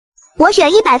我选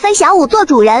100分小舞做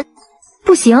主人。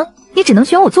不行，你只能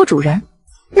选我做主人。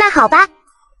那好吧，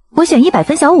我选100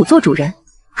分小舞做主人。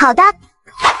好的。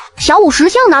小舞石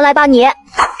像拿来吧你。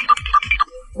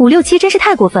567真是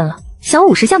太过分了，小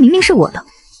舞石像明明是我的。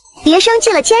别生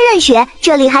气了，千仞雪，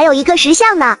这里还有一个石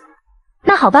像呢。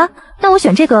那好吧，那我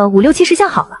选这个567石像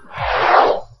好了。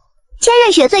千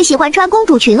仞雪最喜欢穿公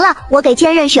主裙了，我给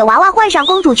千仞雪娃娃换上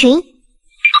公主裙。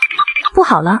不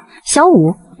好了，小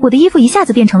舞，我的衣服一下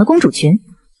子变成了公主裙。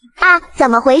啊，怎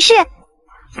么回事？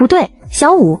不对，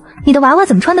小舞，你的娃娃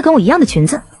怎么穿的跟我一样的裙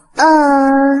子？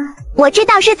我知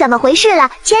道是怎么回事了，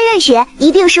千仞雪，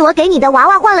一定是我给你的娃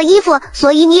娃换了衣服，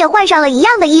所以你也换上了一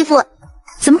样的衣服。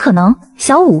怎么可能？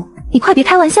小舞，你快别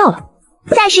开玩笑了。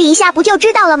再试一下不就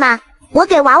知道了吗？我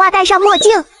给娃娃戴上墨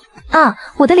镜。啊，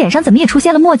我的脸上怎么也出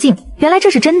现了墨镜？原来这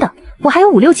是真的，我还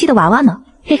有567的娃娃呢。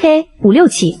嘿嘿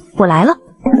，567，我来了。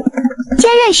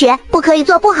千仞雪，不可以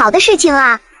做不好的事情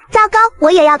啊！糟糕，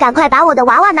我也要赶快把我的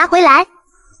娃娃拿回来。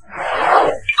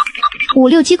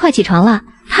567，快起床了，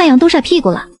太阳都晒屁股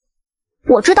了。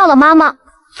我知道了，妈妈。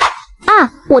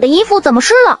啊，我的衣服怎么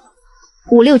湿了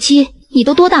？567，你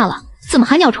都多大了，怎么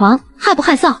还尿床？害不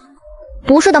害臊？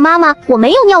不是的，妈妈，我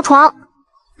没有尿床。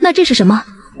那这是什么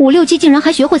？567竟然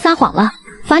还学会撒谎了，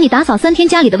罚你打扫3天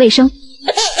家里的卫生。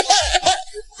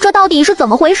这到底是怎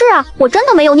么回事啊？我真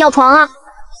的没有尿床啊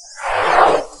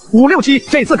！567，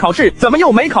这次考试怎么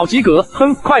又没考及格？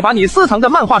哼，快把你私藏的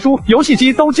漫画书、游戏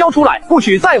机都交出来，不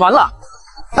许再玩了。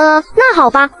那好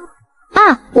吧。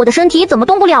啊，我的身体怎么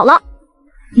动不了了？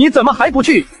你怎么还不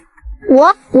去？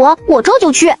我这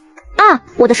就去。啊，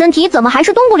我的身体怎么还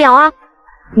是动不了啊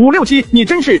？567，你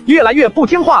真是越来越不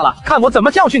听话了，看我怎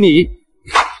么教训你！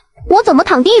我怎么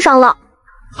躺地上了？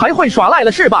还会耍赖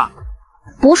了是吧？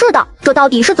不是的，这到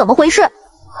底是怎么回事？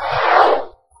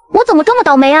我怎么这么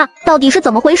倒霉啊？到底是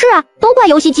怎么回事啊？都怪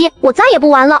游戏机，我再也不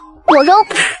玩了，我扔！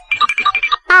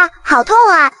啊，好痛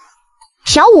啊！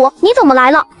小舞，你怎么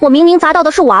来了？我明明砸到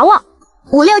的是娃娃。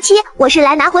567，我是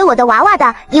来拿回我的娃娃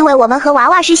的，因为我们和娃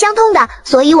娃是相通的，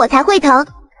所以我才会疼。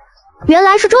原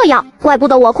来是这样，怪不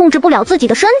得我控制不了自己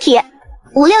的身体。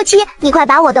567，你快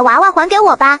把我的娃娃还给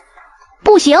我吧。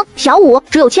不行，小舞，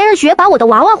只有千仞雪把我的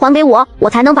娃娃还给我，我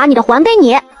才能把你的还给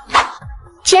你。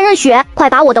千仞雪，快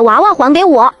把我的娃娃还给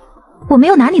我。我没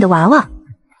有拿你的娃娃，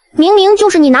明明就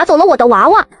是你拿走了我的娃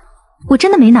娃。我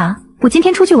真的没拿，我今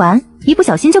天出去玩，一不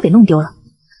小心就给弄丢了。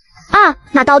啊，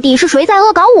那到底是谁在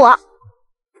恶搞我？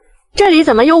这里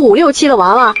怎么有567的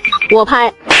娃娃？我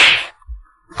拍。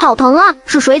好疼啊！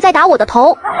是谁在打我的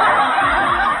头？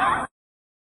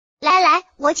来，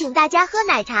我请大家喝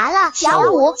奶茶了。小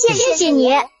舞，谢谢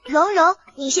你。蓉蓉，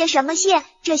你谢什么谢？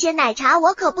这些奶茶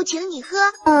我可不请你喝。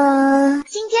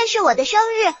今天是我的生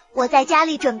日，我在家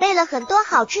里准备了很多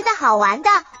好吃的好玩的，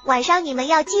晚上你们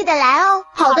要记得来哦。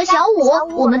好的，小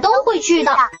舞，我们都会去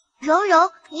的。蓉蓉，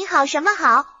你好什么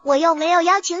好？我又没有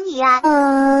邀请你啊。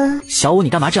小舞，你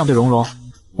干嘛这样对蓉蓉？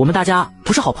我们大家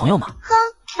不是好朋友吗？哼，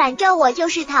反正我就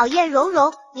是讨厌蓉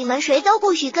蓉，你们谁都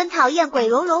不许跟讨厌鬼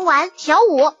蓉蓉玩。小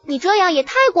舞，你这样也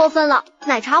太过分了，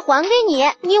奶茶还给你，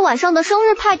你晚上的生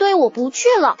日派对我不去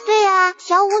了。对啊，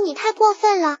小舞你太过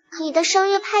分了，你的生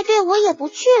日派对我也不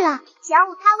去了。小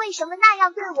舞他为什么那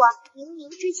样对我？明明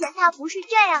之前他不是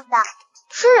这样的。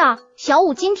是啊，小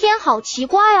舞今天好奇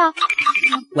怪啊。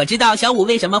我知道小舞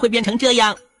为什么会变成这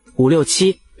样。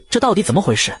567，这到底怎么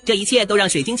回事？这一切都让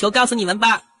水晶球告诉你们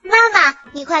吧。妈妈，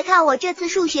你快看，我这次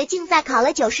数学竞赛考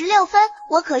了96分，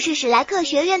我可是史莱克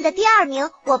学院的第2名，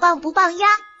我棒不棒呀？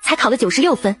才考了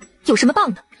96分，有什么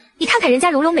棒的？你看看人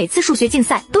家蓉蓉每次数学竞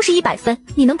赛都是100分，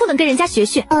你能不能跟人家学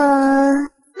学？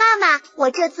妈妈，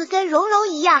我这次跟蓉蓉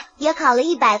一样，也考了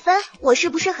100分，我是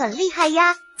不是很厉害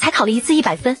呀？才考了一次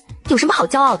100分，有什么好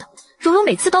骄傲的？蓉蓉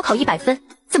每次都考100分，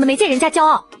怎么没见人家骄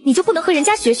傲？你就不能和人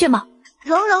家学学吗？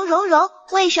蓉蓉，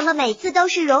为什么每次都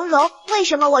是蓉蓉？为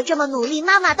什么我这么努力，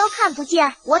妈妈都看不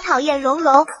见？我讨厌蓉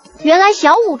蓉。原来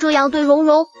小舞这样对蓉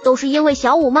蓉，都是因为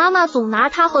小舞妈妈总拿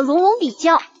她和蓉蓉比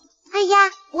较。哎呀，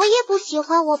我也不喜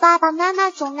欢我爸爸妈妈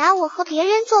总拿我和别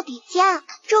人做比较。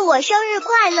祝我生日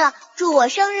快乐，祝我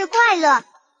生日快乐。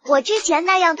我之前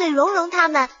那样对蓉蓉他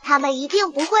们一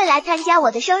定不会来参加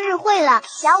我的生日会了。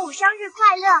小舞生日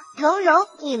快乐，蓉蓉，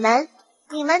你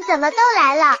们怎么都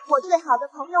来了？我最好的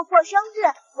朋友过生日，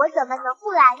我怎么能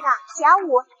不来呢？小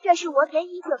舞，这是我给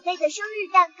你准备的生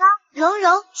日蛋糕。蓉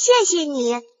蓉，谢谢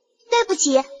你。对不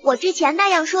起，我之前那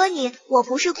样说你，我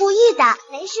不是故意的。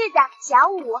没事的，小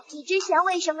舞，你之前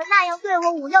为什么那样对我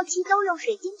？567都用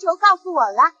水晶球告诉我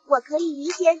了，我可以理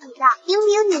解你的。明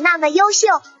明你那么优秀，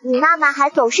你妈妈还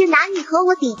总是拿你和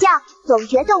我比较，总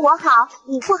觉得我好，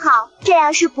你不好，这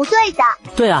样是不对的。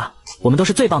对啊，我们都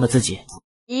是最棒的自己。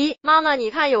咦，妈妈，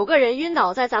你看有个人晕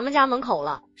倒在咱们家门口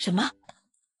了。什么？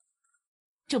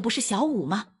这不是小舞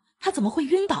吗？他怎么会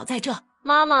晕倒在这？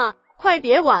妈妈，快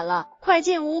别管了，快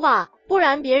进屋吧，不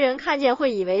然别人看见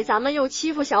会以为咱们又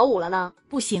欺负小舞了呢。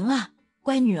不行啊，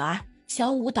乖女儿，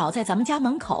小舞倒在咱们家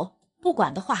门口，不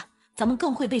管的话，咱们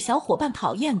更会被小伙伴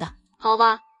讨厌的。好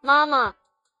吧，妈妈。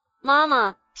妈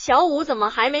妈，小舞怎么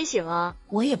还没醒啊？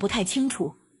我也不太清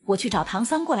楚，我去找唐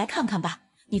三过来看看吧。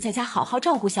你在家好好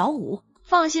照顾小舞。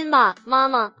放心吧，妈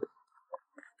妈。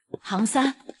唐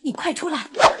三，你快出来。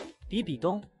比比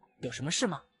东，有什么事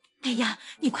吗？哎呀，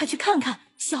你快去看看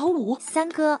小舞。三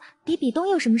哥，比比东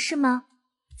有什么事吗？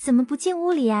怎么不进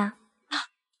屋里呀？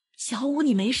小舞，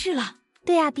你没事了？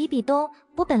对啊，比比东，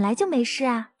我本来就没事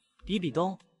啊。比比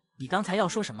东，你刚才要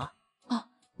说什么？哦，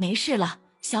没事了，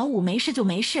小舞没事就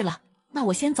没事了。那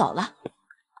我先走了。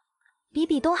比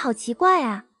比东好奇怪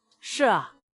啊。是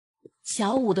啊，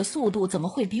小舞的速度怎么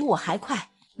会比我还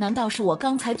快？难道是我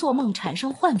刚才做梦产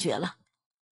生幻觉了？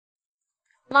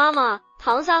妈妈，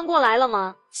唐三过来了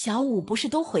吗？小舞不是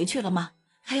都回去了吗？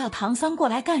还要唐三过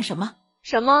来干什么？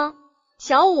什么？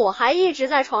小舞还一直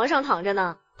在床上躺着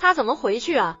呢，他怎么回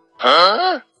去啊？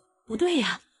不对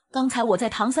呀，刚才我在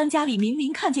唐三家里明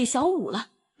明看见小舞了，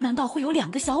难道会有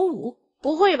2个小舞？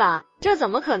不会吧，这怎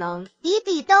么可能？比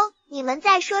比东，你们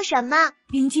在说什么？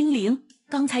冰精灵，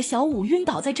刚才小舞晕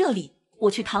倒在这里，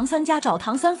我去唐三家找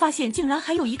唐三，发现竟然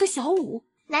还有1个小舞。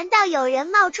难道有人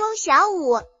冒充小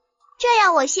舞？这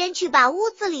样我先去把屋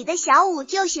子里的小舞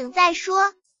救醒再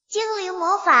说。精灵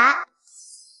魔法。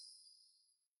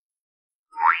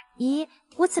咦，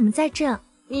我怎么在这？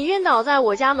你晕倒在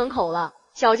我家门口了，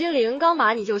小精灵刚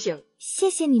把你救醒。谢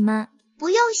谢你们。不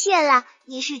用谢了，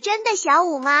你是真的小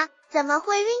舞吗？怎么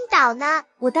会晕倒呢？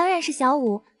我当然是小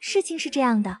舞，事情是这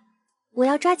样的，我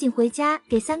要抓紧回家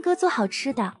给三哥做好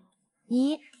吃的。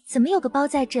咦，怎么有个包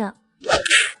在这？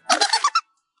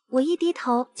我一低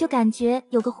头就感觉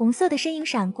有个红色的身影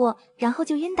闪过，然后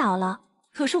就晕倒了。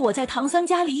可是我在唐三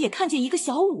家里也看见1个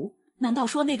小舞，难道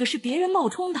说那个是别人冒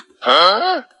充的？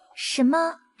什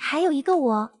么？还有1个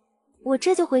我？我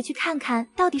这就回去看看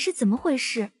到底是怎么回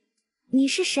事。你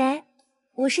是谁？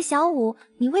我是小舞，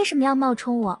你为什么要冒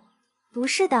充我？不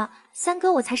是的，三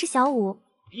哥，我才是小舞。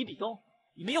比比东，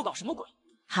你们又搞什么鬼？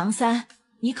唐三，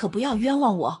你可不要冤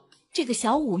枉我，这个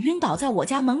小舞晕倒在我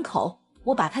家门口，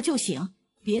我把他救醒，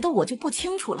别的我就不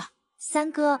清楚了。三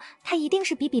哥，他一定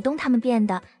是比比东他们变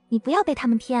的，你不要被他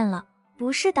们骗了。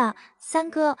不是的，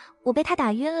三哥，我被他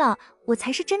打晕了，我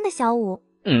才是真的小舞。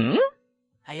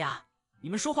哎呀，你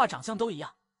们说话长相都一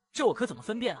样，这我可怎么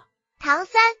分辨啊？唐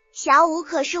三，小舞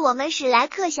可是我们史莱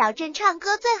克小镇唱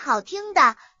歌最好听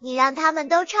的，你让他们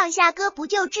都唱下歌不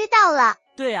就知道了？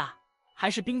对啊，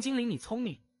还是冰精灵你聪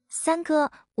明。三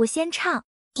哥，我先唱。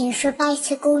听说白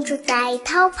雪公主在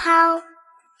逃跑，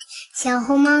小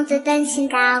红帽子担心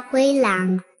大灰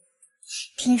狼，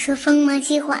听说疯马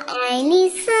喜欢爱丽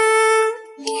丝，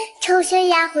丑小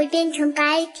鸭会变成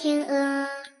白天鹅。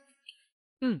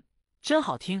真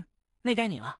好听，那该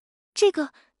你了。这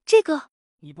个，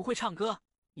你不会唱歌，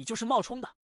你就是冒充的。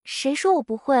谁说我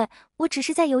不会？我只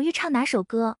是在犹豫唱哪首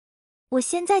歌。我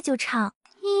现在就唱。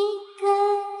1个、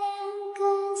2个、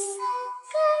3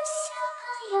个小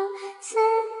朋友，4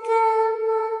个、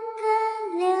5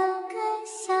个、6个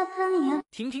小朋友。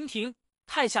停，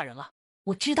太吓人了。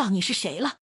我知道你是谁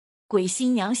了，鬼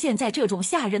新娘，现在这种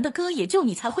吓人的歌也就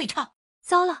你才会唱。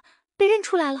糟了，被认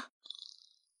出来了。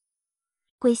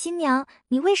鬼新娘，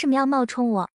你为什么要冒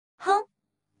充我？哼，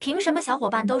凭什么小伙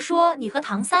伴都说你和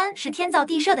唐三是天造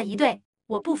地设的一对？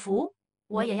我不服，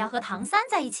我也要和唐三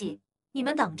在一起。你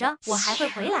们等着，我还会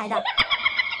回来的。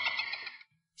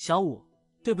小舞，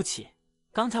对不起，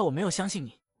刚才我没有相信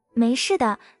你。没事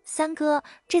的，三哥，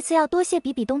这次要多谢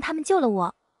比比东他们救了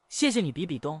我。谢谢你，比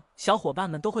比东，小伙伴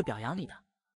们都会表扬你的。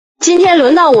今天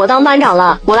轮到我当班长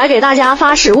了，我来给大家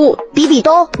发食物。比比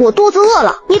东，我肚子饿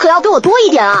了，你可要给我多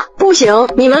一点啊！不行，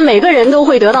你们每个人都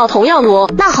会得到同样多。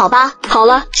那好吧。好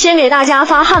了，先给大家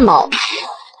发汉堡。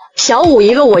小舞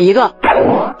1个我1个，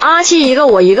阿七1个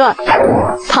我1个，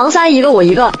唐三1个我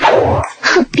1个。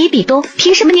哼，比比东，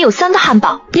凭什么你有3个汉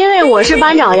堡？因为我是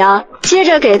班长呀。接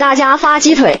着给大家发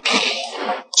鸡腿。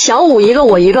小舞1个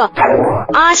我1个，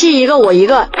阿七1个我1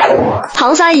个，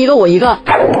唐三1个我1个。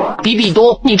比比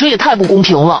东，你这也太不公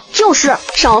平了。就是，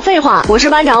少废话，我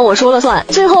是班长，我说了算。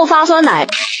最后发酸奶。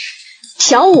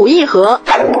小舞1盒，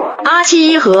阿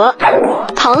七1盒，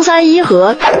唐三1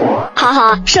盒，哈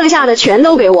哈，剩下的全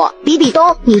都给我。比比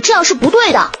东，你这样是不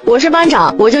对的。我是班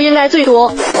长，我就应该最多。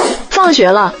发放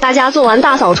学了，大家做完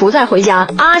大扫除再回家。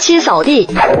阿七扫地，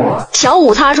小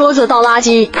五擦桌子倒垃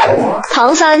圾，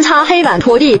唐三擦黑板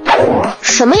拖地。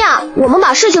什么呀？我们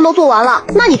把事情都做完了，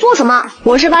那你做什么？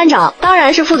我是班长，当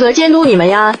然是负责监督你们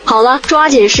呀。好了，抓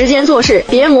紧时间做事，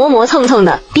别磨磨蹭蹭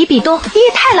的。比比东，你也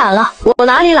太懒了。我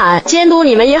哪里懒？监督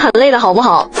你们也很累的好不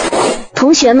好？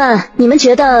同学们，你们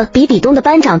觉得比比东的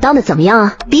班长当的怎么样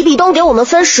啊？比比东给我们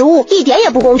分食物一点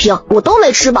也不公平，我都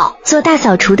没吃饱。做大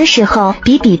扫除的时候，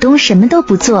比比东什么都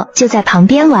不做，就在旁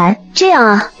边玩。这样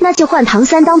啊，那就换唐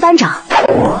三当班长。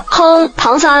哼，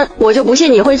唐三，我就不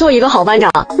信你会做一个好班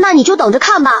长。那你就等着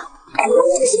看吧。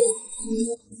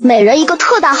每人一个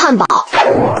特大汉堡。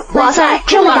哇塞，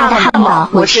这么大的汉堡，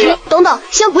我吃。等等，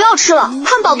先不要吃了，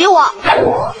汉堡给我。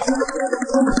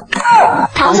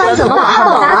唐三怎么把汉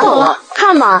堡拿走了？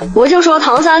看吧，我就说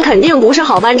唐三肯定不是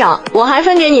好班长，我还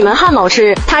分给你们汉堡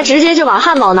吃，他直接就把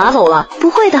汉堡拿走了。不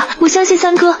会的，我相信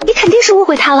三哥，你肯定是误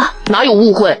会他了。哪有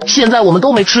误会？现在我们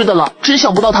都没吃的了，真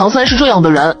想不到唐三是这样的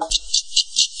人。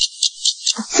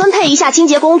分配一下清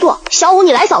洁工作，小五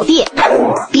你来扫地，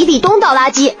比比东倒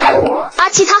垃圾，阿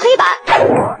七擦黑板，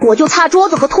我就擦桌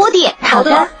子和拖地。好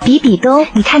的，比比东，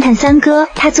你看看三哥，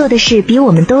他做的事比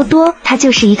我们都多，他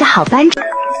就是一个好班长。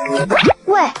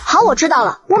喂，好，我知道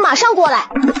了，我马上过来。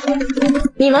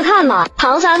你们看嘛，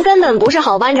唐三根本不是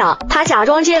好班长，他假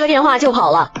装接个电话就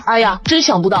跑了。哎呀，真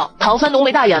想不到，唐三浓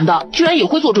眉大眼的，居然也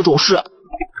会做这种事。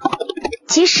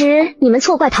其实你们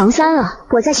错怪唐三了，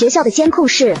我在学校的监控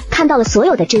室看到了所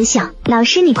有的真相。老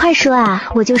师你快说啊，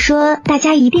我就说大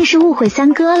家一定是误会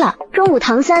三哥了。中午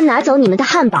唐三拿走你们的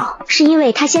汉堡，是因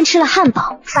为他先吃了汉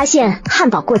堡，发现汉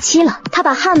堡过期了，他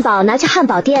把汉堡拿去汉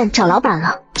堡店找老板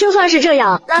了。就算是这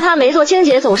样，那他没做清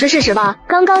洁总是事实吧？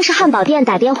刚刚是汉堡店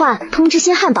打电话通知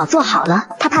新汉堡做好了，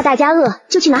他怕大家饿，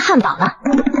就去拿汉堡了。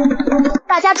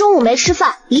大家中午没吃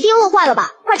饭，一定饿坏了吧？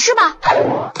快吃吧。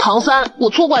唐三，我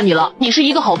错怪你了，你是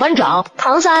一个好班长。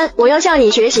唐三，我要向你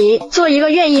学习，做一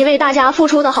个愿意为大家付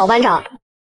出的好班长。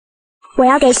我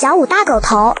要给小五大狗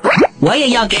头。我也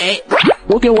要给。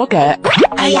我给。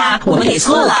哎呀，我们给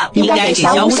错了，应该给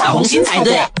小五小红心才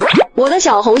对。我的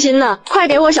小红心呢？快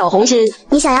给我小红心！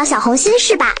你想要小红心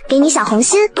是吧？给你小红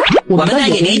心。我们再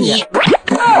给你。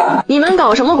你们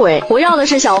搞什么鬼？我要的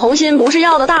是小红心，不是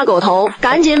要的大狗头！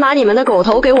赶紧把你们的狗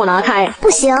头给我拿开！不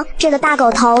行，这个大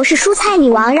狗头是蔬菜女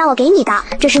王让我给你的，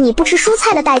这是你不吃蔬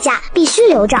菜的代价，必须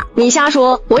留着。你瞎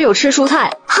说，我有吃蔬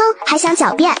菜。哼，还想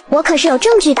狡辩？我可是有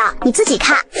证据的，你自己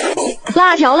看。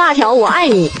辣条，我爱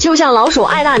你，就像老鼠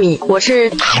爱大米，我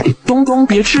吃。东东，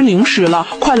别吃零食了，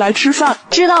快来吃饭。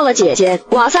知道了，姐姐。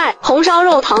哇塞，红烧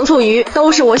肉、糖醋鱼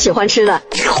都是我喜欢吃的。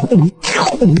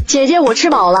姐姐，我吃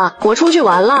饱了，我出去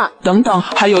玩了。等等，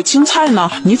还有青菜呢，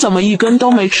你怎么一根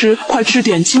都没吃？快吃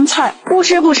点青菜。不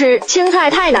吃，青菜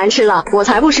太难吃了，我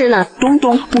才不吃呢。东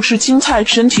东，不吃青菜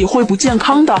身体会不健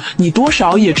康的，你多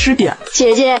少也吃点。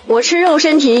姐姐，我吃肉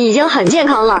身体已经很健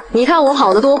康了，你看我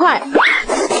跑得多快。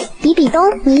比比东，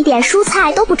你一点蔬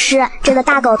菜都不吃，这个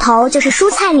大狗头就是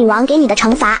蔬菜女王给你的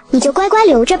惩罚，你就乖乖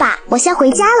留着吧，我先回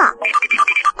家了。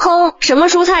哼，什么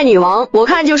蔬菜女王，我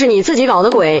看就是你自己搞的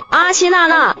鬼。阿七娜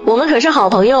娜，我们可是好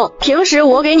朋友，平时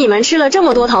我给你们吃了这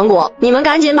么多糖果，你们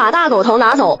赶紧把大狗头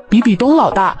拿走。比比东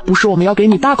老大，不是我们要给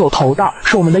你大狗头的，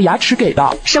是我们的牙齿给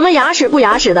的。什么牙齿不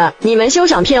牙齿的，你们休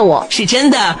想骗我。是真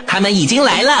的，他们已经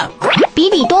来了。比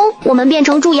比东，我们变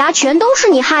成蛀牙全都是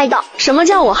你害的。什么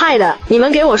叫我害的？你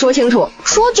们给我说清楚。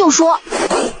说就说。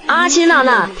阿七娜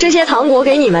娜，这些糖果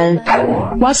给你们。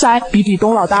哇塞，比比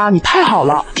东老大，你太好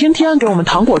了，天天给我们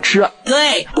糖果吃。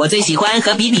对，我最喜欢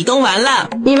和比比东玩了。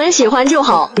你们喜欢就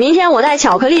好，明天我带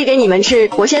巧克力给你们吃，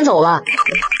我先走了。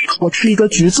我吃一个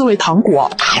橘子味糖果。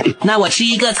那我吃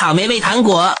一个草莓味糖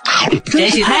果，真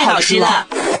是太好吃了。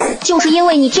就是因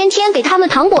为你天天给他们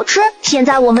糖果吃，现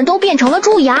在我们都变成了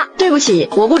蛀牙。对不起，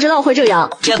我不知道会这样。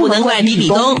这不能怪比比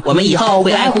东，我们以后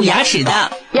会爱护牙齿的。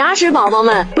牙齿宝宝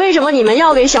们，为什么你们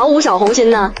要给小五小红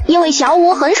心呢？因为小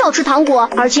五很少吃糖果，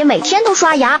而且每天都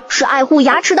刷牙，是爱护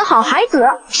牙齿的好孩子。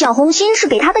小红心是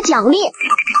给他的奖励。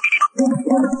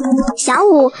小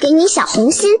五，给你小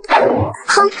红心。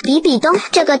哼，比比东，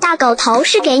这个大狗头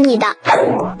是给你的。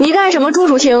你干什么朱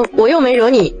竹清？我又没惹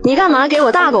你，你干嘛给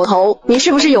我大狗头？你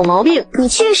是不是有毛病？你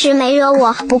确实没惹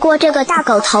我，不过这个大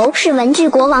狗头是文具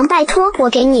国王拜托我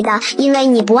给你的，因为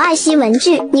你不爱惜文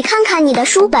具。你看看你的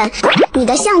书本、你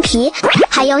的橡皮，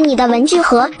还有你的文具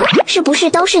盒，是不是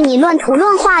都是你乱涂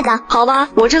乱画的？好吧，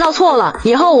我知道错了，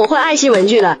以后我会爱惜文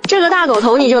具的。这个大狗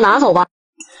头你就拿走吧。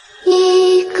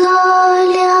一个、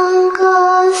两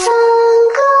个、三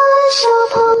个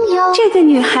小朋友。这个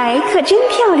女孩可真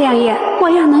漂亮呀！我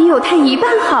要能有她一半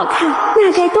好看，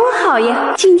那该多好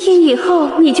呀！今天以后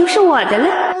你就是我的了。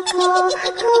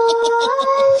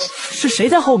是谁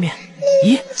在后面？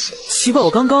咦，奇怪，我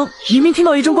刚刚明明听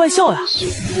到一阵怪笑呀，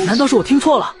难道是我听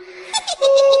错了？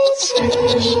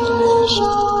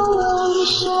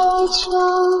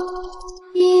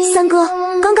三哥，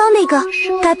刚刚那个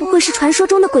该不会是传说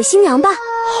中的鬼新娘吧？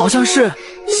好像是。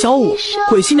小五，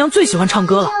鬼新娘最喜欢唱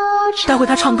歌了，待会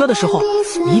她唱歌的时候，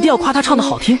你一定要夸她唱得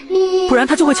好听，不然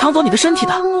她就会抢走你的身体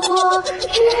的。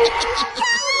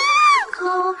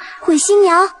鬼新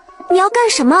娘，你要干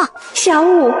什么？小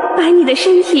五，把你的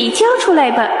身体交出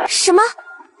来吧。什么？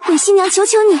鬼新娘，求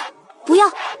求你，不要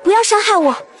伤害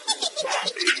我。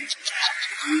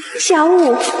小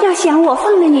五，要想我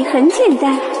放了你很简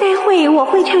单，待会我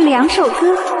会唱2首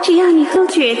歌，只要你都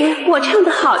觉得我唱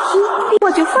得好听，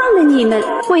我就放了你们。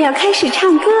我要开始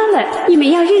唱歌了，你们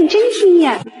要认真听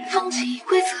呀。放弃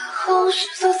规则后，失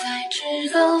所才知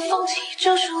道，放弃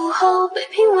救赎后，被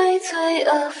评为罪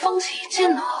恶，放弃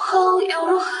渐落后，又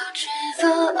如何抉择？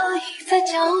恶意在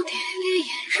交叠，烈焰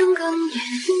仍哽咽，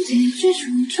无结局书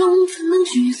中，怎能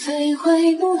去摧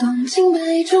毁？不懂清白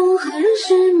中，何人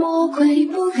是魔鬼？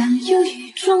不敢犹豫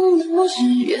中，冷漠是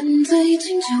原罪，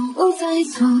请求不再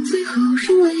错，最后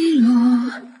仍泪落。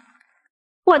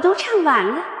我都唱完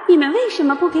了，你们为什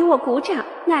么不给我鼓掌？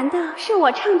难道是我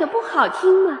唱的不好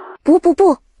听吗？不，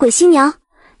鬼新娘，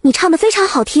你唱的非常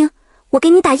好听，我给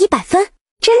你打100分。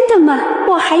真的吗？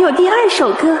我还有第2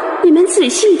首歌，你们仔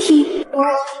细听。我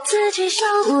自己守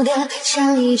的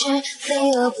像一只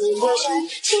飞蛾不留神，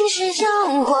侵蚀交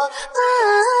火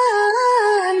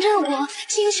伴着我，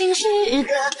清醒时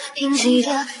刻平息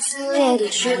的撕裂的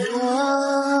躯壳，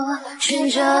曲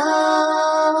折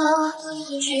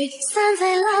聚散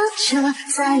在拉扯，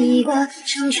在一个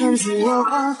成全自我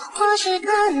谎话是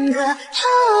干戈，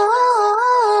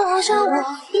嘲笑我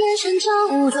眼神焦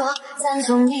灼，赞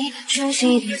颂你熟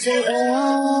悉的罪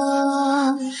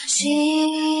恶性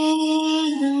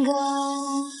格。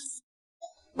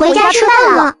回家吃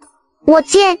饭了，我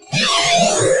进，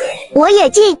我也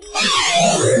进。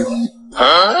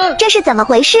这是怎么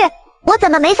回事？我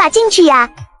怎么没法进去呀？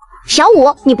小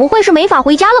五，你不会是没法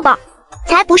回家了吧？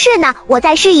才不是呢，我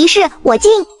再试一试，我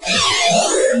进。啊，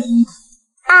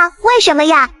为什么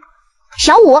呀？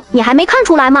小五，你还没看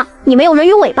出来吗？你没有人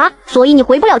鱼尾巴，所以你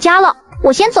回不了家了。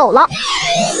我先走了。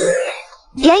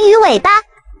人鱼尾巴？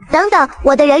等等，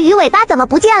我的人鱼尾巴怎么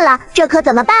不见了？这可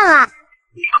怎么办啊？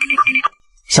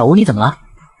小吴，你怎么了？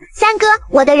三哥，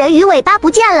我的人鱼尾巴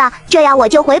不见了，这样我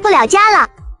就回不了家了。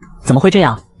怎么会这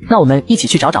样？那我们一起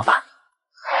去找找吧。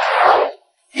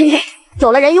嘿嘿，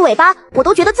有了人鱼尾巴，我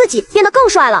都觉得自己变得更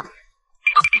帅了。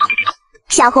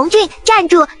小红俊，站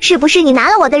住！是不是你拿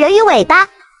了我的人鱼尾巴？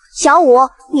小五，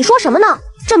你说什么呢？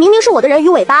这明明是我的人鱼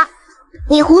尾巴。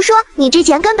你胡说，你之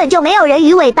前根本就没有人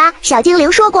鱼尾巴。小精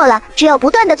灵说过了，只有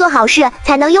不断的做好事，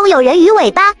才能拥有人鱼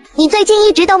尾巴。你最近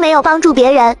一直都没有帮助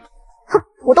别人。哼，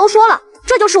我都说了，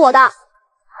这就是我的。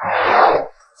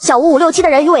小吴567的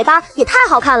人鱼尾巴也太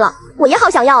好看了，我也好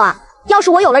想要啊！要是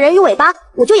我有了人鱼尾巴，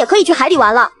我就也可以去海里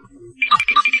玩了。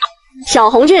小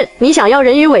红俊，你想要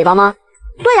人鱼尾巴吗？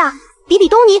对啊，比比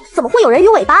东尼怎么会有人鱼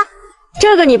尾巴？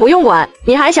这个你不用管，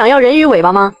你还想要人鱼尾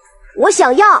巴吗？我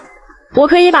想要。我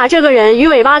可以把这个人鱼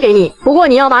尾巴给你，不过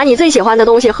你要把你最喜欢的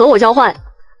东西和我交换。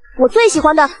我最喜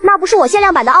欢的那不是我限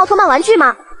量版的奥特曼玩具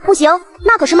吗？不行，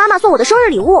那可是妈妈送我的生日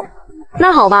礼物。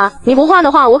那好吧，你不换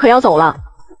的话，我可要走了。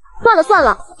算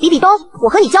了，比比东，我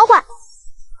和你交换。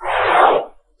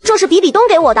这是比比东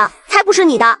给我的，才不是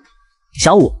你的。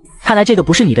小五，看来这个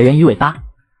不是你的人鱼尾巴。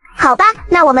好吧，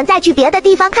那我们再去别的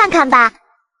地方看看吧。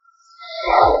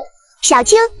小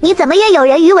青，你怎么也有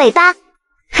人鱼尾巴？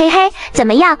嘿嘿，怎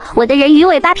么样，我的人鱼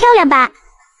尾巴漂亮吧？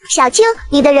小青，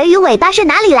你的人鱼尾巴是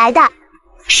哪里来的？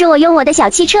是我用我的小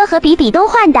汽车和比比东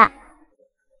换的。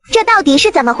这到底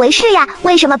是怎么回事呀？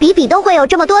为什么比比东会有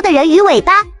这么多的人鱼尾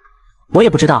巴？我也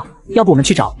不知道，要不我们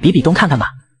去找比比东看看吧。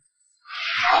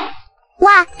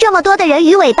哇，这么多的人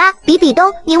鱼尾巴！比比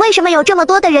东，你为什么有这么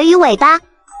多的人鱼尾巴？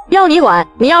要你管，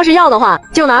你要是要的话，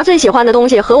就拿最喜欢的东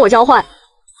西和我交换。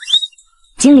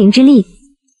精灵之力。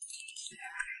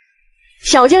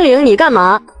小精灵，你干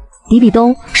嘛？比比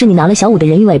东，是你拿了小五的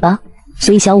人鱼尾巴，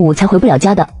所以小五才回不了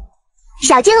家的。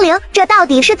小精灵，这到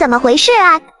底是怎么回事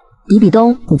啊？比比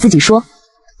东，你自己说。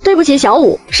对不起，小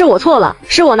五，是我错了，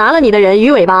是我拿了你的人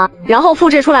鱼尾巴，然后复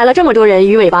制出来了这么多人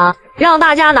鱼尾巴，让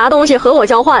大家拿东西和我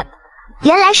交换。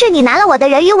原来是你拿了我的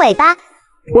人鱼尾巴。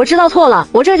我知道错了，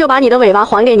我这就把你的尾巴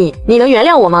还给你，你能原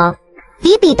谅我吗？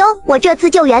比比东，我这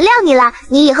次就原谅你了，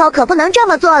你以后可不能这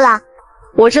么做了。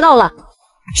我知道了。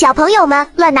小朋友们，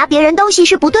乱拿别人东西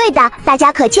是不对的，大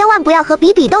家可千万不要和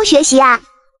比比东学习啊。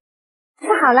不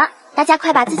好了，大家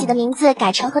快把自己的名字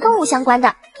改成和动物相关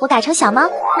的。我改成小猫，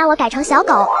那我改成小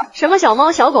狗。什么小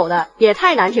猫小狗的，也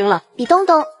太难听了。比东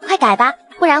东，快改吧，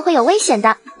不然会有危险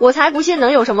的。我才不信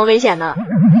能有什么危险呢。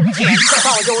检测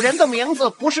到有人的名字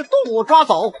不是动物抓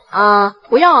走。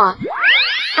不要啊。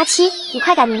阿七，你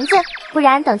快改名字，不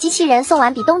然等机器人送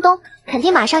完比东东，肯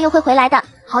定马上又会回来的。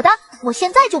好的，我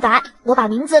现在就改，我把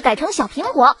名字改成小苹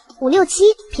果。567，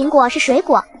苹果是水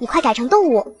果，你快改成动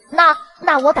物。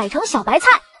那我改成小白菜。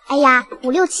哎呀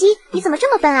，567，你怎么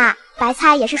这么笨啊？白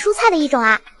菜也是蔬菜的一种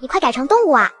啊，你快改成动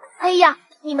物啊。哎呀，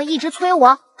你们一直催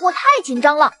我太紧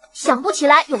张了，想不起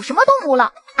来有什么动物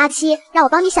了。阿七，让我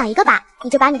帮你想一个吧，你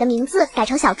就把你的名字改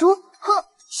成小猪。哼，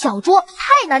小猪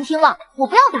太难听了，我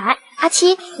不要改。阿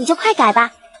七，你就快改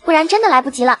吧，不然真的来不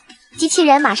及了，机器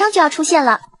人马上就要出现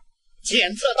了。检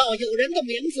测到有人的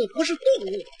名字不是动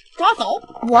物，抓走。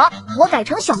我改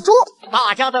成小猪。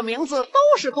大家的名字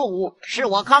都是动物，是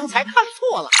我刚才看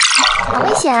错了。好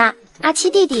危险啊！阿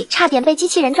七弟弟差点被机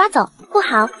器人抓走，不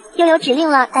好，又有指令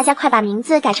了，大家快把名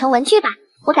字改成文具吧。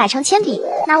我改成铅笔。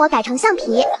那我改成橡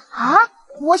皮。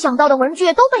我想到的文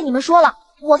具都被你们说了，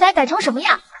我该改成什么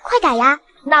呀？快改呀！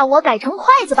那我改成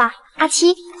筷子吧。阿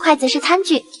七，筷子是餐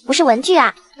具，不是文具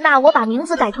啊。那我把名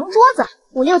字改成桌子。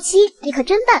567，你可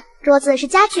真笨，桌子是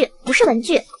家具，不是文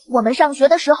具。我们上学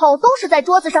的时候都是在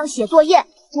桌子上写作业，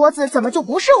桌子怎么就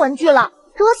不是文具了？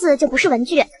桌子就不是文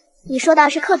具。你说的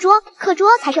是课桌，课桌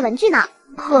才是文具呢。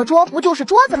课桌不就是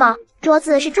桌子吗？桌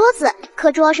子是桌子，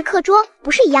课桌是课桌，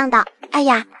不是一样的。哎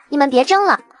呀，你们别争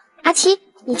了。阿七，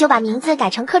你就把名字改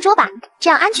成课桌吧，这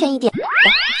样安全一点。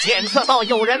检测到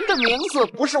有人的名字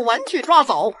不是文具，抓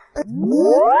走。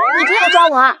你不要抓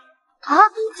我啊！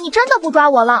你真的不抓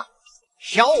我了？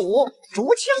小五，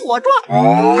竹青我抓。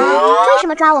为什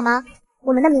么抓我们？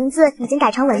我们的名字已经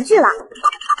改成文具了。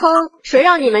哼，谁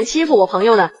让你们欺负我朋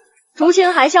友的？竹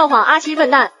青还笑话阿七笨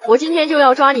蛋，我今天就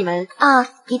要抓你们。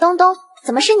李东东，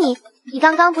怎么是你？你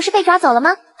刚刚不是被抓走了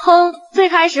吗？哼，最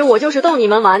开始我就是逗你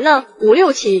们玩呢。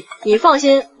567，你放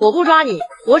心，我不抓你，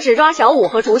我只抓小五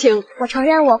和竹青。我承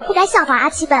认我不该笑话阿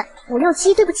七笨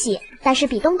，567，对不起。但是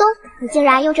比东东，你竟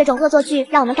然用这种恶作剧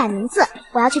让我们改名字，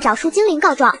我要去找树精灵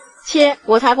告状。切，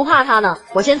我才不怕他呢，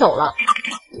我先走了。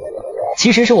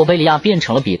其实是我贝利亚变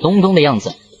成了比东东的样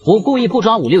子，我故意不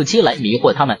抓567来迷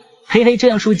惑他们，嘿嘿，这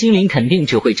样树精灵肯定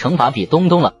只会惩罚比东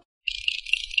东了。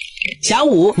小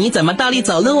五，你怎么倒立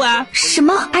走路啊？什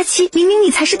么？阿七，明明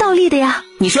你才是倒立的呀！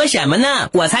你说什么呢？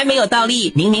我才没有倒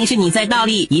立，明明是你在倒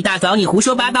立，一大早你胡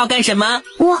说八道干什么？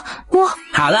我……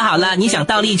好了，你想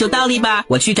倒立就倒立吧，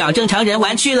我去找正常人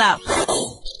玩去了。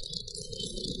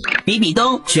比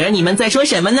东，雪儿，你们在说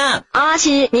什么呢？阿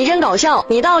七，你真搞笑，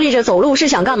你倒立着走路是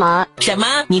想干嘛？什么？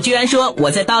你居然说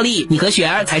我在倒立？你和雪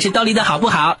儿才是倒立的好不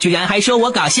好？居然还说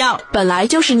我搞笑？本来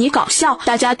就是你搞笑，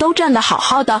大家都站得好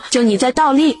好的，就你在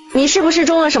倒立。你是不是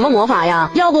中了什么魔法呀？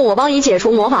要不我帮你解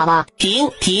除魔法吧？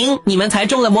停！你们才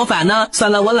中了魔法呢！算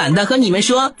了，我懒得和你们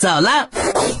说，走了。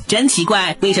真奇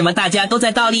怪，为什么大家都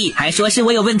在倒立，还说是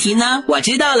我有问题呢？我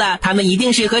知道了，他们一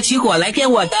定是和起火来骗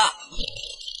我的。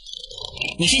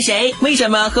你是谁？为什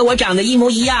么和我长得一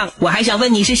模一样？我还想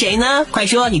问你是谁呢？快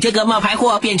说，你这个冒牌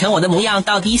货变成我的模样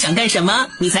到底想干什么？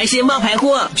你才是冒牌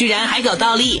货，居然还搞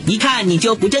倒立，一看你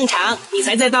就不正常，你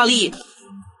才在倒立。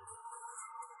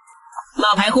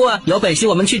冒牌货，有本事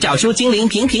我们去找书精灵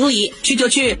评评理，去就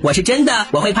去，我是真的，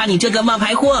我会怕你这个冒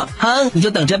牌货。哼，你就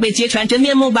等着被揭穿真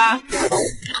面目吧。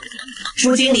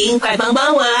书精灵，快帮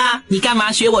帮我啊！你干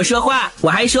嘛学我说话？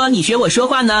我还说你学我说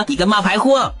话呢，你个冒牌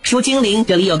货！书精灵，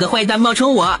这里有个坏蛋冒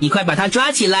充我，你快把他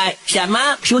抓起来！什么？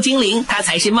书精灵，他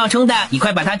才是冒充的，你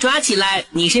快把他抓起来！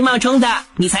你是冒充的，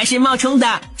你才是冒充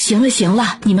的！行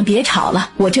了，你们别吵了，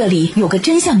我这里有个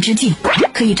真相之镜，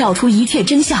可以照出一切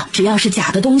真相，只要是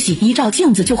假的东西，一照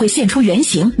镜子就会现出原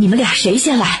形。你们俩谁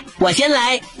先来？我先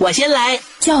来！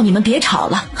叫你们别吵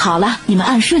了。好了，你们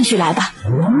按顺序来吧。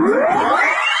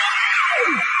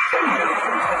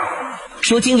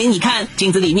书精灵，你看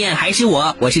镜子里面还是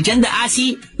我是真的阿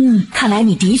西。看来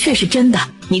你的确是真的。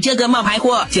你这个冒牌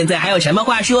货，现在还有什么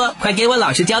话说？快给我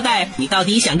老实交代，你到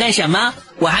底想干什么？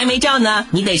我还没照呢，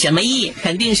你得什么意？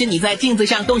肯定是你在镜子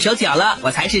上动手脚了，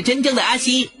我才是真正的阿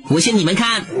西。不信你们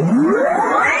看。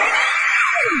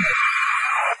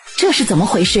这是怎么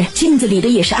回事？镜子里的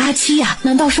也是阿七呀？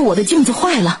难道是我的镜子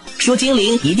坏了？书精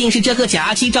灵，一定是这个小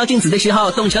阿七照镜子的时候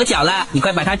动手脚了，你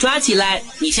快把他抓起来！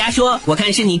你瞎说，我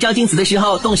看是你照镜子的时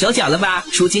候动手脚了吧？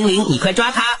书精灵，你快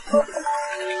抓他！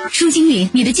书精灵，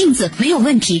你的镜子没有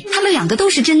问题，他们两个都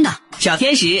是真的。小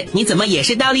天使，你怎么也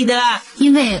是倒立的啊？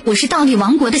因为我是倒立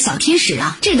王国的小天使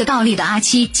啊。这个倒立的阿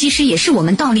七其实也是我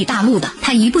们倒立大陆的，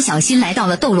他一不小心来到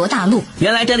了斗罗大陆。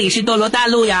原来这里是斗罗大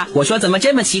陆呀，我说怎么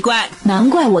这么奇怪？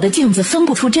难怪我的镜子分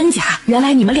不出真假，原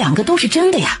来你们两个都是真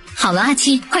的呀。好了，阿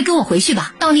七，快跟我回去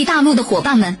吧，倒立大陆的伙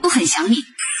伴们都很想你。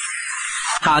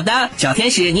好的，小天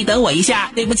使，你等我一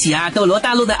下。对不起啊，斗罗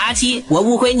大陆的阿七，我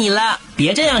误会你了。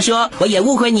别这样说，我也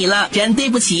误会你了，真对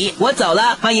不起，我走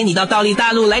了。欢迎你到倒立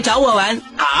大陆来找我玩。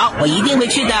好，我一定会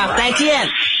去的，再见。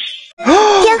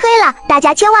天黑了，大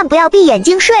家千万不要闭眼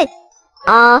睛睡。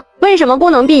啊，为什么不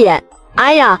能闭眼？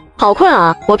哎呀，好困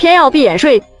啊，我偏要闭眼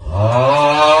睡。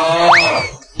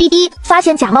滴滴，发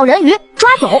现假冒人鱼，抓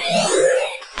走！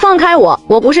放开我，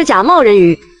我不是假冒人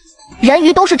鱼。人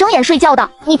鱼都是睁眼睡觉的，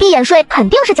你闭眼睡肯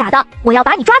定是假的，我要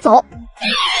把你抓走。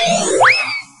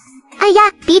哎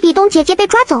呀，比比东姐姐被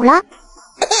抓走了。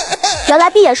原来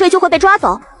闭眼睡就会被抓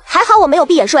走，还好我没有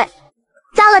闭眼睡。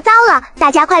糟了糟了，大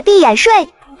家快闭眼睡！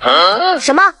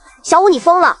什么？小五你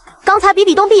疯了？刚才比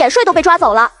比东闭眼睡都被抓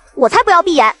走了，我才不要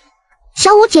闭眼。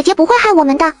小五姐姐不会害我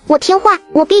们的，我听话，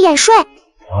我闭眼睡。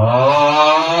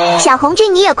小红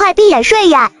俊你也快闭眼睡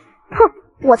呀！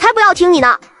哼，我才不要听你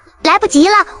呢。来不及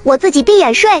了，我自己闭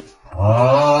眼睡。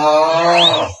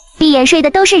闭眼睡的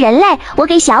都是人类，我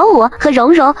给小五和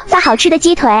蓉蓉发好吃的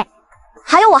鸡腿。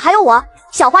还有我，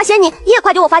小花仙你也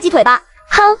快给我发鸡腿吧。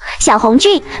哼，小红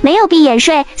俊没有闭眼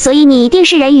睡，所以你一定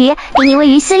是人鱼，给你喂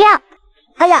鱼饲料。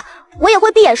哎呀，我也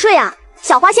会闭眼睡啊。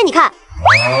小花仙你看。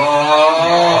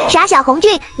傻小红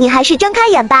俊，你还是睁开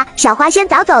眼吧，小花仙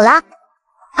早走了。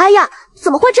哎呀，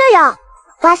怎么会这样？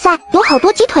哇塞，有好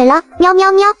多鸡腿了，喵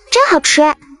喵喵，真好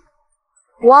吃。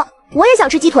我也想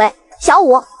吃鸡腿，小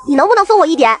五，你能不能分我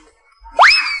一点？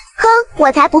哼，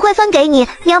我才不会分给你，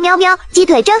喵喵喵，鸡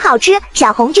腿真好吃。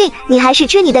小红俊，你还是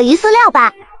吃你的鱼饲料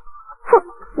吧。哼，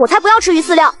我才不要吃鱼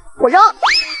饲料，我扔。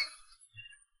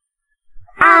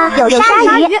啊，有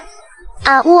鲨鱼！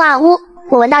啊呜啊呜！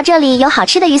我闻到这里有好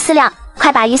吃的鱼饲料，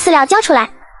快把鱼饲料交出来。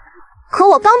可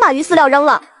我刚把鱼饲料扔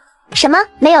了。什么？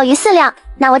没有鱼饲料？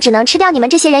那我只能吃掉你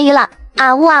们这些人鱼了。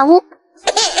啊呜啊呜！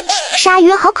鲨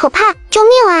鱼好可怕，救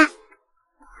命啊！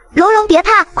蓉蓉别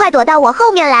怕，快躲到我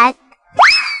后面来。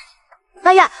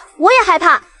哎呀，我也害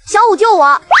怕，小五救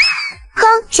我。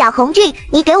哼，小红俊，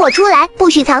你给我出来，不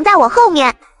许藏在我后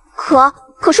面。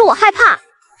可是我害怕。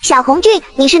小红俊，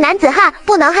你是男子汉，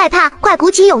不能害怕，快鼓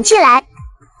起勇气来。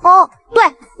哦，对，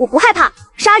我不害怕。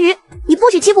鲨鱼，你不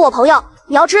许欺负我朋友，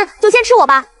你要吃就先吃我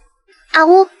吧。啊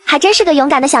呜，还真是个勇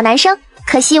敢的小男生，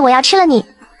可惜我要吃了你。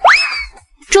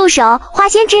住手，花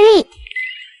仙之力！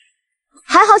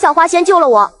还好小花仙救了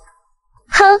我。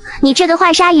哼，你这个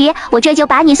坏鲨鱼，我这就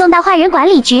把你送到坏人管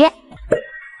理局。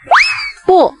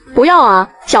不要啊，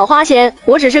小花仙，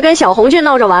我只是跟小红俊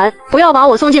闹着玩，不要把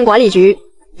我送进管理局。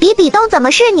比比东怎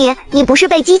么是你？你不是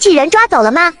被机器人抓走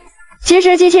了吗？其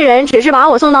实机器人只是把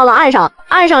我送到了岸上，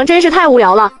岸上真是太无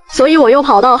聊了，所以我又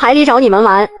跑到海里找你们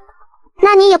玩。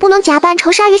那你也不能假扮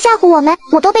成鲨鱼吓唬我们，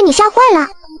我都被你吓坏了。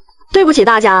对不起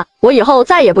大家，我以后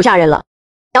再也不吓人了。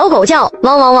小狗叫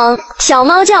汪汪汪，小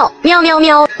猫叫喵喵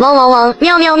喵，汪汪汪，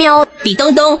喵喵喵。比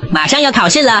东东，马上要考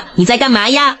试了，你在干嘛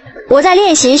呀？我在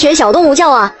练习学小动物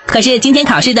叫啊。可是今天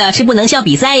考试的是不能笑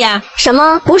比赛呀。什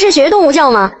么？不是学动物叫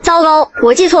吗？糟糕，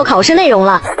我记错考试内容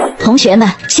了。同学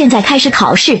们，现在开始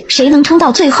考试，谁能撑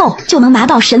到最后，就能拿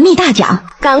到神秘大奖。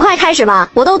赶快开始吧，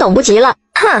我都等不及了。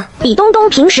哼，比东东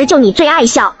平时就你最爱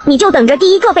笑，你就等着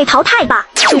第一个被淘汰吧。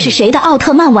这是谁的奥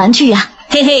特曼玩具啊？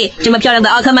嘿嘿，这么漂亮的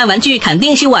奥特曼玩具肯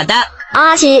定是我的。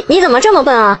阿七，你怎么这么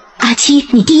笨啊？阿七，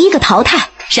你第一个淘汰。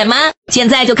什么？现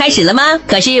在就开始了吗？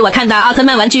可是我看到奥特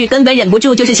曼玩具根本忍不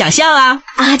住就是想笑啊。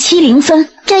阿七0分。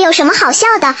这有什么好笑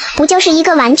的？不就是一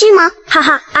个玩具吗？哈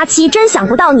哈，阿七真想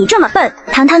不到你这么笨。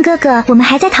糖糖哥哥，我们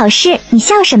还在考试，你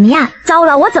笑什么呀？糟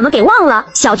了，我怎么给忘了？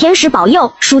小天使保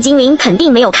佑，舒精灵肯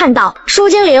定没有看到。舒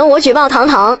精灵，我举报糖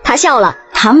糖，他笑了。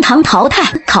糖糖淘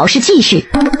汰，考试继续。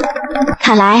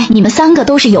看来你们3个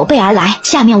都是有备而来，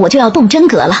下面我就要动真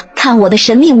格了，看我的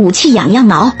神秘武器痒痒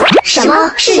挠。什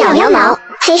么是痒痒挠？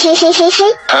嘿嘿嘿嘿嘿！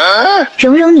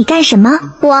蓉蓉，你干什么？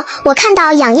我看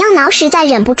到痒痒挠，实在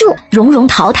忍不住。蓉蓉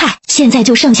淘汰，现在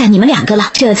就剩下你们2个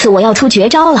了。这次我要出绝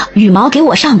招了，羽毛给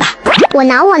我上吧！我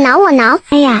挠。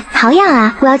哎呀，好痒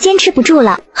啊！我要坚持不住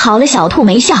了。好了，小兔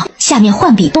没笑，下面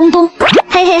换比东东。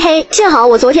嘿嘿嘿，幸好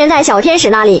我昨天在小天使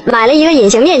那里买了一个隐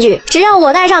形面具，只要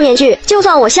我戴上面具，就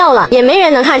算我笑了，也没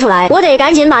人能看出来。我得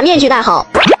赶紧把面具戴好。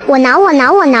我挠。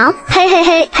嘿嘿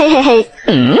嘿，嘿嘿嘿。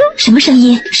什么声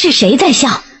音？是谁在笑？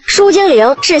舒精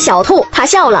灵，是小兔，他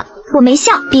笑了。我没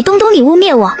笑。比东东，你污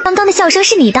蔑我，刚刚的笑声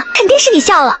是你的，肯定是你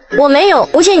笑了。我没有，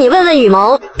不信你问问羽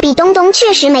毛。比东东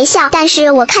确实没笑，但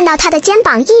是我看到他的肩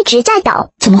膀一直在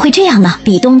抖。怎么会这样呢？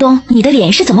比东东，你的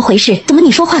脸是怎么回事？怎么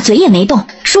你说话嘴也没动？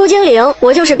书精灵，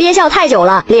我就是憋笑太久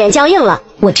了，脸僵硬了。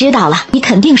我知道了，你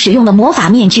肯定使用了魔法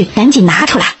面具，赶紧拿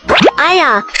出来。哎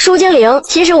呀，书精灵，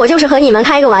其实我就是和你们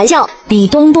开个玩笑。比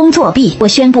东东作弊，我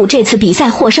宣布这次比赛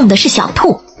获胜的是小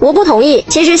兔。我不同意，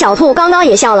其实小兔刚刚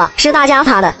也笑了，是大家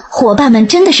他的。伙伴们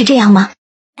真的是这样吗？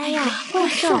哎呀，怪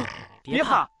兽！别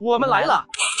怕，我们来了。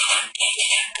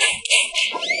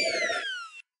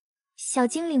小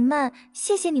精灵们，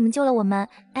谢谢你们救了我们。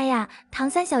哎呀，唐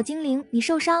三小精灵，你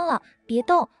受伤了，别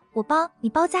动，我帮你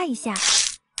包扎一下。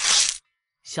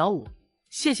小五，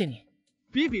谢谢你。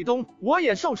比比东，我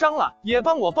也受伤了，也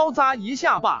帮我包扎一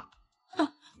下吧。哼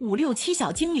，567小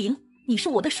精灵，你是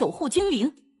我的守护精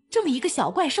灵，这么一个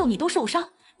小怪兽你都受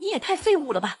伤，你也太废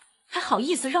物了吧？还好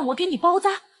意思让我给你包扎？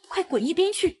快滚一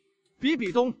边去！比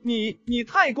比东，你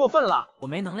太过分了！我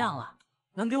没能量了，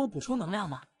能给我补充能量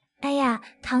吗？哎呀，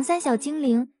唐三小精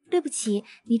灵，对不起，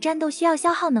你战斗需要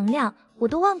消耗能量，我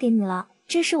都忘给你了。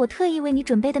这是我特意为你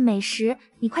准备的美食，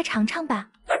你快尝尝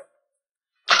吧。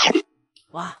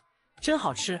哇，真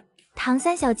好吃！唐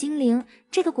三小精灵，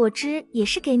这个果汁也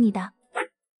是给你的。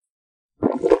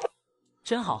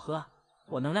真好喝，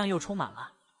我能量又充满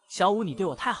了。小五，你对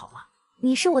我太好了。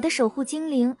你是我的守护精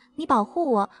灵，你保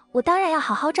护我，我当然要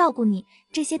好好照顾你，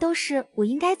这些都是我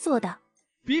应该做的。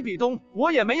比比东，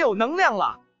我也没有能量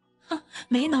了。哼，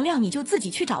没能量你就自己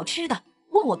去找吃的，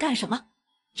问我干什么？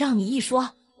让你一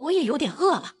说，我也有点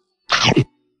饿了。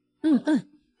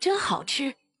真好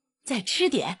吃，再吃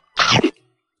点。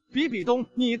比比东，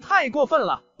你太过分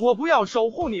了！我不要守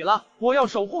护你了，我要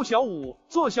守护小五，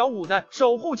做小五的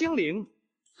守护精灵。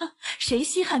谁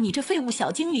稀罕你这废物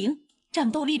小精灵？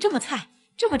战斗力这么菜，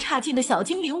这么差劲的小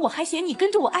精灵，我还嫌你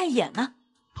跟着我碍眼呢。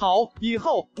好，以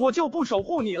后我就不守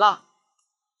护你了。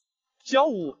小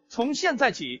五，从现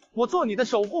在起，我做你的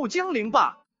守护精灵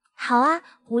吧。好啊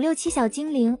，567小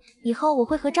精灵，以后我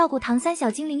会和照顾唐三小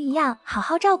精灵一样，好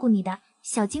好照顾你的。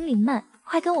小精灵们，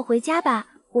快跟我回家吧，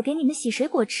我给你们洗水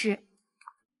果吃。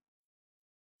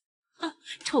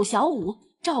臭小五，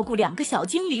照顾2个小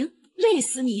精灵，累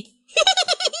死你！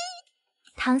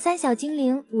唐三小精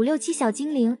灵，567小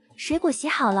精灵，水果洗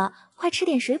好了，快吃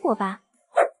点水果吧。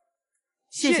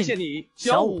谢谢你，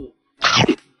小五。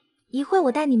一会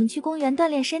我带你们去公园锻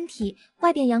炼身体，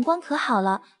外边阳光可好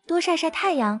了，多晒晒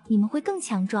太阳，你们会更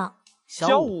强壮。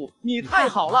小五，你太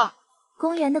好了。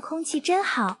公园的空气真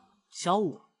好。小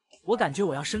五，我感觉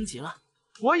我要升级了。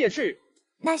我也是。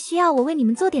那需要我为你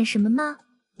们做点什么吗？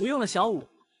不用了，小五，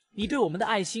你对我们的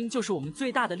爱心就是我们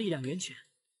最大的力量源泉。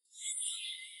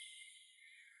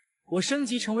我升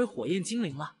级成为火焰精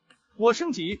灵了。我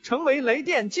升级成为雷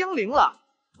电精灵了。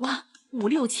哇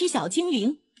，567小精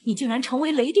灵，你竟然成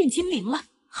为雷电精灵了，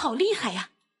好厉害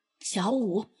呀！小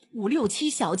五，567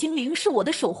小精灵是我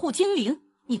的守护精灵，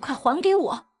你快还给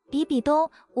我！比比东，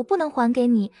我不能还给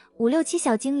你。567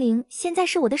小精灵现在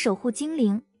是我的守护精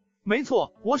灵。没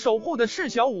错，我守护的是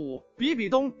小五。比比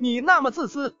东，你那么自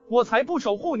私，我才不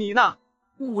守护你呢。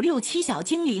567小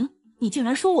精灵，你竟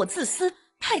然说我自私，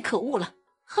太可恶了！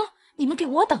哼，你们给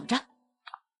我等着！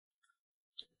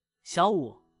小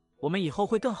五，我们以后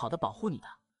会更好的保护你的。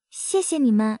谢谢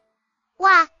你们。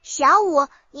哇，小五，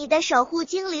你的守护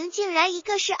精灵竟然一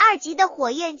个是2级的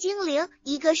火焰精灵，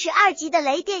一个是2级的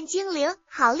雷电精灵，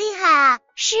好厉害啊！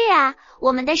是啊，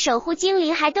我们的守护精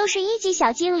灵还都是1级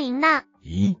小精灵呢。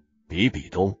咦，比比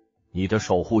东，你的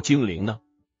守护精灵呢？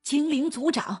精灵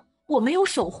族长，我没有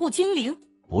守护精灵。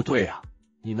不对啊，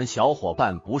你们小伙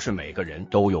伴不是每个人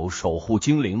都有守护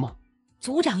精灵吗？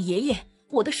族长爷爷，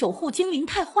我的守护精灵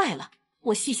太坏了，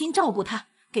我细心照顾他，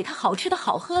给他好吃的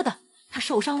好喝的，他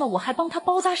受伤了我还帮他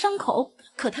包扎伤口，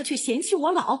可他却嫌弃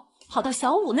我老，跑到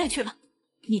小五那去了。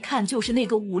你看，就是那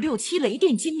个567雷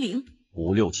电精灵。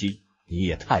567，你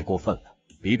也太过分了！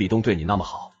比比东对你那么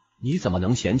好，你怎么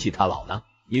能嫌弃他老呢？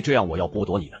你这样我要剥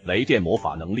夺你的雷电魔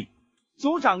法能力。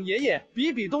族长爷爷，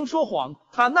比比东说谎，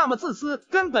他那么自私，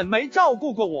根本没照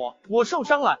顾过我，我受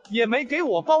伤了也没给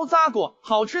我包扎过，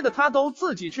好吃的他都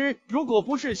自己吃，如果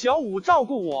不是小五照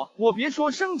顾我，我别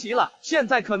说升级了，现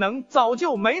在可能早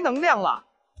就没能量了。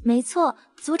没错，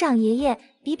族长爷爷，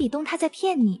比比东他在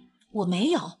骗你。我没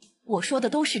有，我说的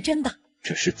都是真的。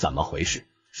这是怎么回事？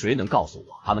谁能告诉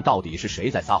我他们到底是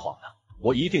谁在撒谎呢？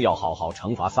我一定要好好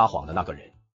惩罚撒谎的那个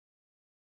人。